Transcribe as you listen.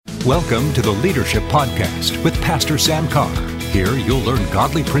Welcome to the Leadership Podcast with Pastor Sam Carr. Here you'll learn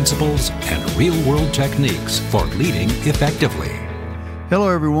godly principles and real-world techniques for leading effectively. Hello,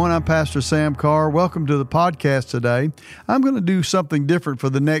 everyone. I'm Pastor Sam Carr. Welcome to the podcast today. I'm going to do something different for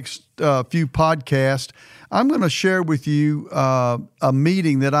the next few podcasts. I'm going to share with you a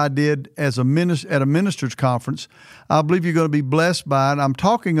meeting that I did as at a minister's conference. I believe you're going to be blessed by it. I'm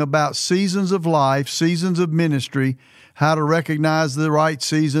talking about seasons of life, seasons of ministry, how to recognize the right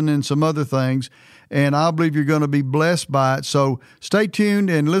season and some other things. And I believe you're going to be blessed by it. So stay tuned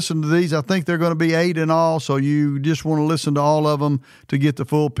and listen to these. I think they're going to be 8 in all, so you just want to listen to all of them to get the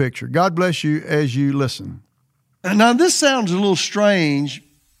full picture. God bless you as you listen. Now, this sounds a little strange,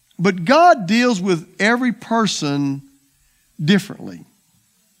 but God deals with every person differently.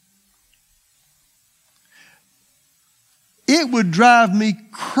 It would drive me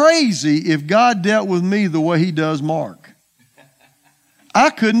crazy if God dealt with me the way He does Mark. I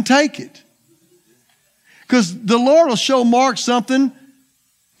couldn't take it. Because the Lord will show Mark something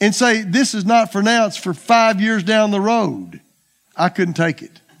and say, this is not for now, it's for 5 years down the road. I couldn't take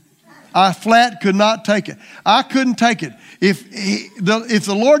it. I flat could not take it. I couldn't take it. If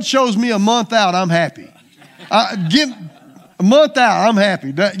the Lord shows me a month out, I'm happy. Give a month out, I'm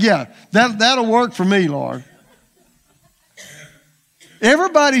happy. That'll work for me, Lord.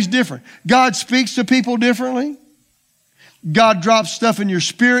 Everybody's different. God speaks to people differently. God drops stuff in your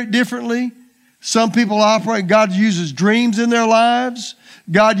spirit differently. Some people operate, God uses dreams in their lives.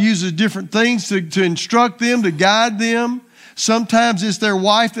 God uses different things to instruct them, to guide them. Sometimes it's their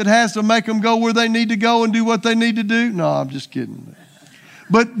wife that has to make them go where they need to go and do what they need to do. No, I'm just kidding.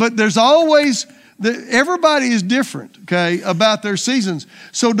 But there's always, everybody is different, okay, about their seasons.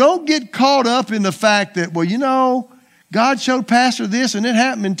 So don't get caught up in the fact that, well, you know, God showed Pastor this and it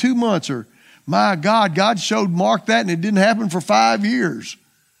happened in 2 months. Or, my God, God showed Mark that and it didn't happen for 5 years.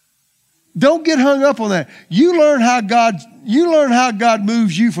 Don't get hung up on that. You learn how God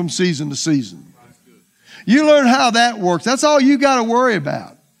moves you from season to season. You learn how that works. That's all you got to worry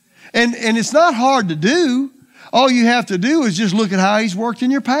about. And it's not hard to do. All you have to do is just look at how He's worked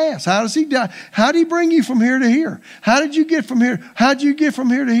in your past. How did He bring you from here to here? How did you get from here? How did you get from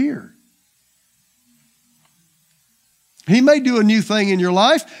here to here? He may do a new thing in your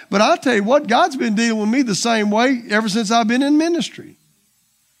life, but I'll tell you what, God's been dealing with me the same way ever since I've been in ministry.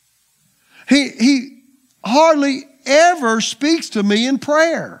 He hardly ever speaks to me in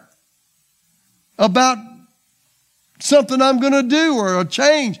prayer about something I'm going to do or a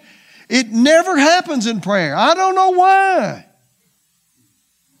change. It never happens in prayer. I don't know why.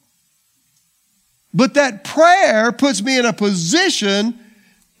 But that prayer puts me in a position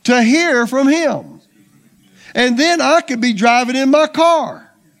to hear from Him. And then I could be driving in my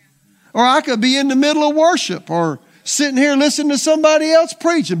car, or I could be in the middle of worship, or sitting here listening to somebody else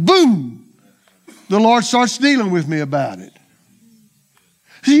preach, and boom, the Lord starts dealing with me about it.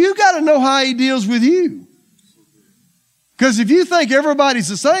 So you got to know how He deals with you. Because if you think everybody's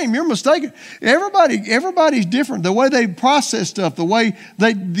the same, you're mistaken. Everybody's different. The way they process stuff, the way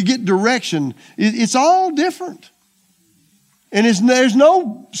they get direction, it's all different. And there's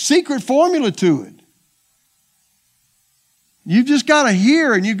no secret formula to it. You've just got to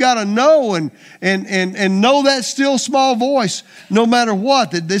hear and you've got to know and know that still small voice no matter what,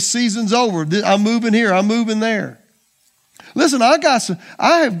 that this season's over. I'm moving here, I'm moving there. Listen, I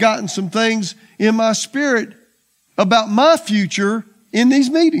have gotten some things in my spirit about my future in these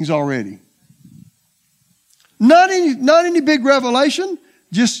meetings already. Not any big revelation,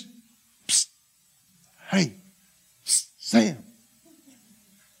 just, psst, hey, Sam,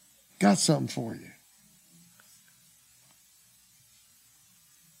 got something for you.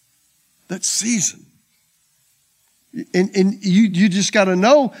 That season. And you just got to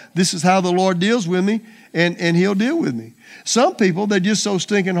know this is how the Lord deals with me, and He'll deal with me. Some people, they're just so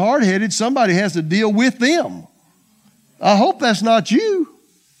stinking hard-headed, somebody has to deal with them. I hope that's not you.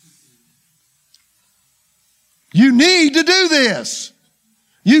 You need to do this.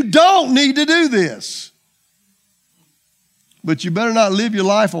 You don't need to do this. But you better not live your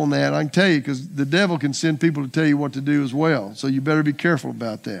life on that, I can tell you, because the devil can send people to tell you what to do as well. So you better be careful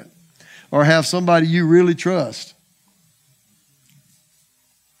about that. Or have somebody you really trust.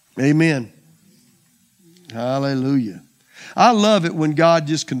 Amen. Hallelujah. I love it when God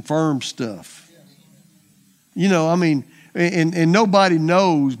just confirms stuff. You know, I mean, and nobody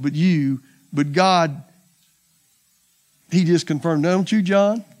knows but you, but God, He just confirmed. Don't you,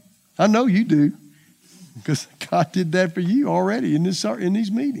 John? I know you do. Because God did that for you already in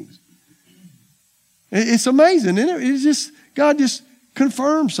these meetings. It's amazing, isn't it? It's just, God just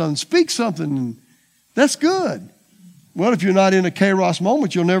confirms something, speaks something, and that's good. Well, if you're not in a Kairos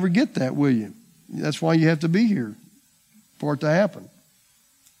moment, you'll never get that, will you? That's why you have to be here for it to happen.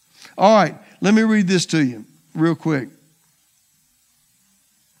 All right, let me read this to you real quick.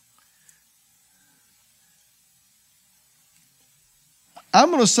 I'm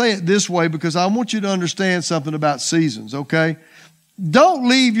going to say it this way because I want you to understand something about seasons, okay? Don't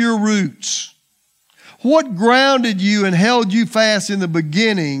leave your roots. What grounded you and held you fast in the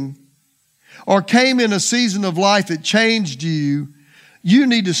beginning or came in a season of life that changed you, you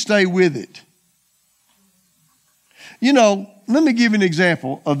need to stay with it. You know, let me give you an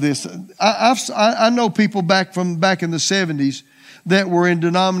example of this. I know people back in the 70s that were in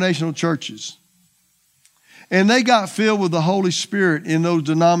denominational churches. And they got filled with the Holy Spirit in those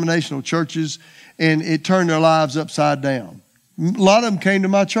denominational churches, and it turned their lives upside down. A lot of them came to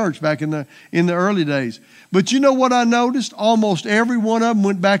my church back in the early days. But you know what I noticed? Almost every one of them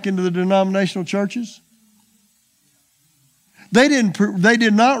went back into the denominational churches. They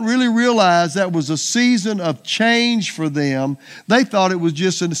did not really realize that was a season of change for them. They thought it was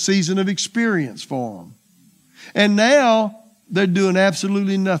just a season of experience for them. And now they're doing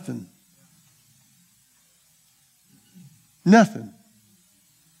absolutely nothing. Nothing.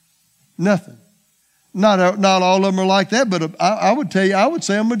 Nothing. Not all of them are like that, but I would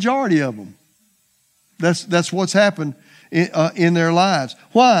say a majority of them. That's what's happened in their lives.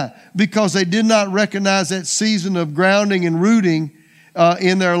 Why? Because they did not recognize that season of grounding and rooting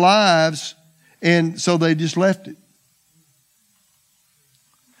in their lives, and so they just left it.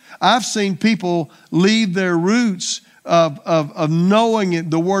 I've seen people leave their roots of knowing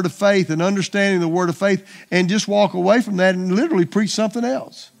the Word of faith and understanding the Word of faith and just walk away from that and literally preach something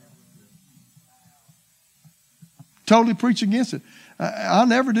else. Totally preach against it. I'll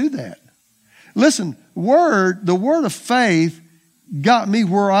never do that. Listen, the Word of faith got me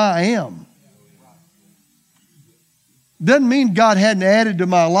where I am. Doesn't mean God hadn't added to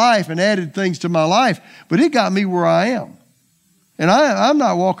my life and added things to my life, but it got me where I am. And I'm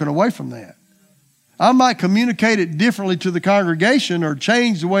not walking away from that. I might communicate it differently to the congregation or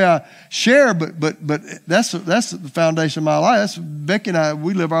change the way I share, but that's the foundation of my life. That's Becky and I,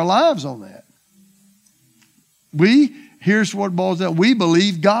 we live our lives on that. Here's what it boils down. We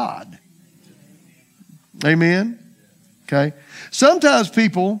believe God. Amen? Okay. Sometimes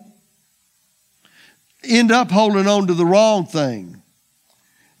people end up holding on to the wrong thing.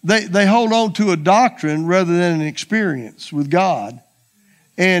 They hold on to a doctrine rather than an experience with God.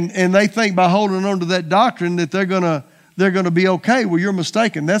 And they think by holding on to that doctrine that they're gonna be okay. Well, you're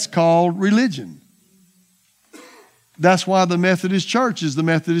mistaken. That's called religion. That's why the Methodist Church is the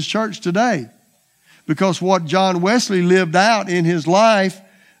Methodist Church today. Because what John Wesley lived out in his life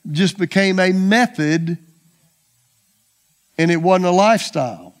just became a method, and it wasn't a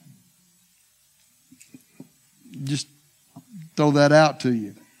lifestyle. Just throw that out to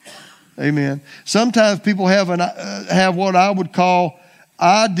you. Amen. Sometimes people have what I would call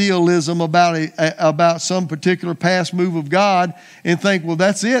idealism about some particular past move of God and think, well,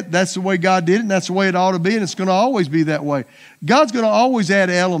 that's it. That's the way God did it, and that's the way it ought to be, and it's going to always be that way. God's going to always add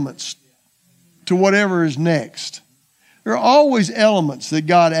elements to whatever is next. There are always elements that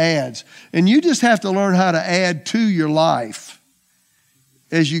God adds, and you just have to learn how to add to your life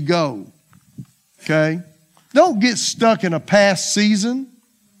as you go. Okay? Don't get stuck in a past season.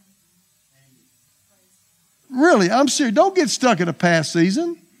 Really, I'm serious. Don't get stuck in a past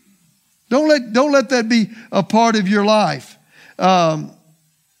season. Don't let that be a part of your life.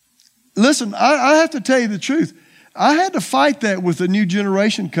 Listen, I have to tell you the truth. I had to fight that with the new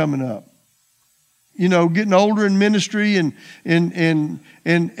generation coming up. You know, getting older in ministry, and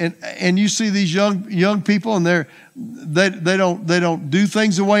you see these young people, and they don't do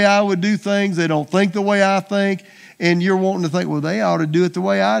things the way I would do things. They don't think the way I think, and you're wanting to think, well, they ought to do it the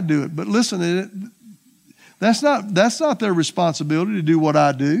way I do it. But listen, that's not their responsibility to do what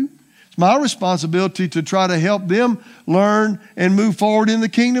I do. It's my responsibility to try to help them learn and move forward in the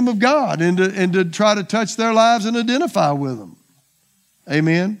kingdom of God, and to try to touch their lives and identify with them.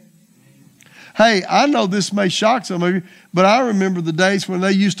 Amen. Hey, I know this may shock some of you, but I remember the days when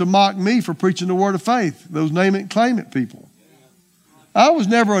they used to mock me for preaching the word of faith, those name it and claim it people. I was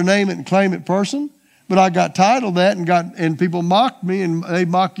never a name it and claim it person, but I got titled that and people mocked me, and they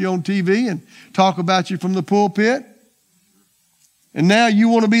mock you on TV and talk about you from the pulpit. And now you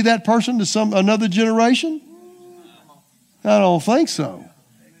want to be that person to another generation? I don't think so.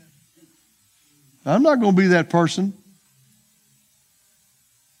 I'm not going to be that person.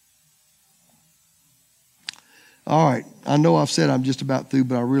 All right, I know I've said I'm just about through,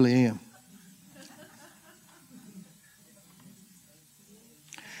 but I really am.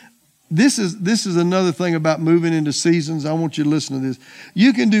 This is another thing about moving into seasons. I want you to listen to this.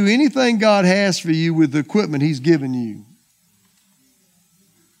 You can do anything God has for you with the equipment He's given you.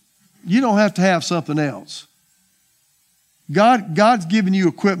 You don't have to have something else. God's given you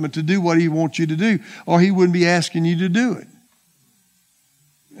equipment to do what He wants you to do, or He wouldn't be asking you to do it.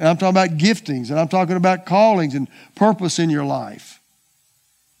 And I'm talking about giftings, and I'm talking about callings and purpose in your life.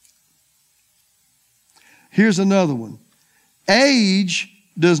 Here's another one. Age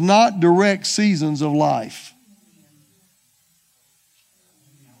does not direct seasons of life.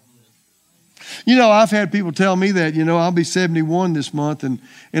 You know, I've had people tell me that, you know, I'll be 71 this month, and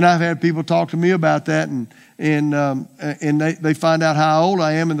I've had people talk to me about that, and they find out how old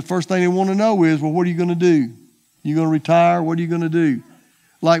I am, and the first thing they want to know is, well, what are you going to do? You going to retire? What are you going to do?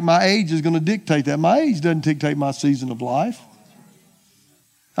 Like my age is going to dictate that. My age doesn't dictate my season of life.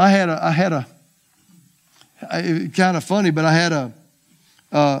 I had a kind of funny, but I had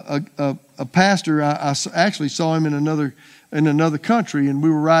a pastor. I actually saw him in another country, and we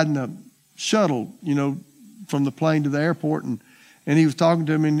were riding a shuttle, you know, from the plane to the airport, and he was talking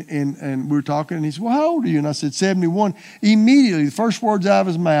to me, and we were talking, and he said, well, how old are you? And I said, 71. Immediately, the first words out of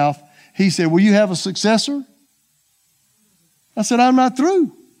his mouth, he said, will you have a successor? I said, I'm not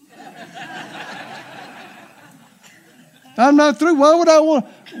through. I'm not through. Why would I want?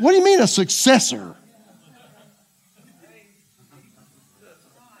 What do you mean a successor?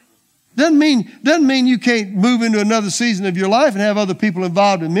 Doesn't mean you can't move into another season of your life and have other people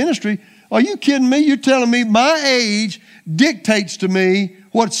involved in ministry. Are you kidding me? You're telling me my age dictates to me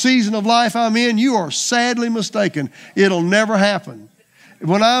what season of life I'm in? You are sadly mistaken. It'll never happen.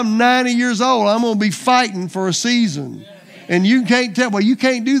 When I'm 90 years old, I'm going to be fighting for a season. And you can't tell, well, you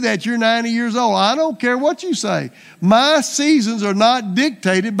can't do that. You're 90 years old. I don't care what you say. My seasons are not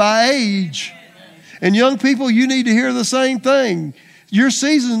dictated by age. And young people, you need to hear the same thing. Your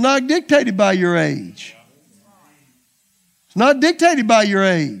season is not dictated by your age. It's not dictated by your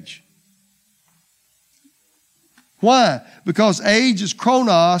age. Why? Because age is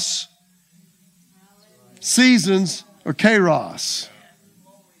chronos, seasons are kairos.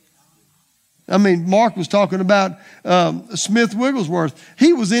 I mean, Mark was talking about Smith Wigglesworth.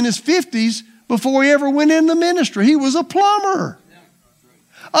 He was in his 50s before he ever went into ministry. He was a plumber.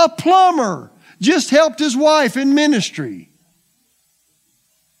 A plumber. Just helped his wife in ministry.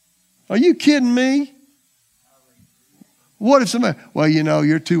 Are you kidding me? What if somebody, well, you know,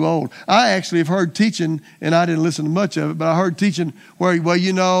 you're too old. I actually have heard teaching, and I didn't listen to much of it, but I heard teaching where, well,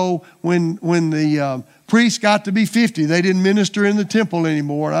 you know, when the priests got to be 50, they didn't minister in the temple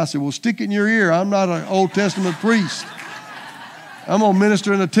anymore. And I said, well, stick it in your ear. I'm not an Old Testament priest. I'm going to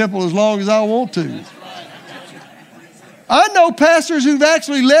minister in the temple as long as I want to. I know pastors who've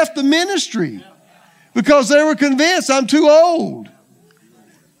actually left the ministry because they were convinced I'm too old.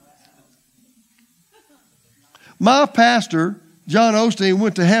 My pastor, John Osteen,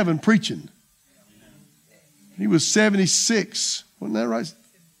 went to heaven preaching. He was 76. Wasn't that right?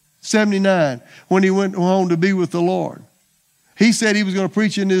 79 when he went home to be with the Lord. He said he was going to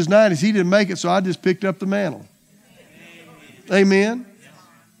preach in his 90s. He didn't make it, so I just picked up the mantle. Amen.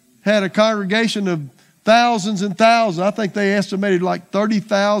 Had a congregation of thousands and thousands. I think they estimated like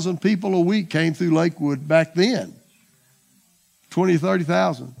 30,000 people a week came through Lakewood back then. 20,000 to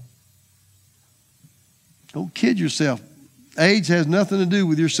 30,000. Don't kid yourself. Age has nothing to do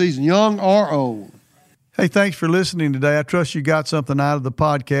with your season, young or old. Hey, thanks for listening today. I trust you got something out of the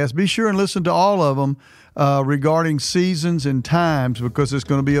podcast. Be sure and listen to all of them regarding seasons and times, because it's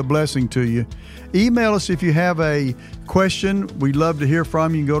going to be a blessing to you. Email us if you have a question. We'd love to hear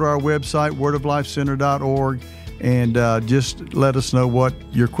from you. You can go to our website, wordoflifecenter.org, and just let us know what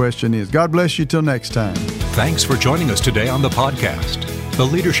your question is. God bless you till next time. Thanks for joining us today on the podcast. The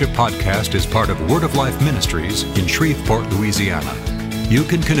Leadership Podcast is part of Word of Life Ministries in Shreveport, Louisiana. You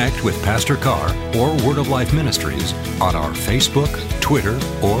can connect with Pastor Carr or Word of Life Ministries on our Facebook, Twitter,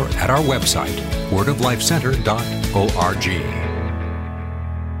 or at our website, wordoflifecenter.org.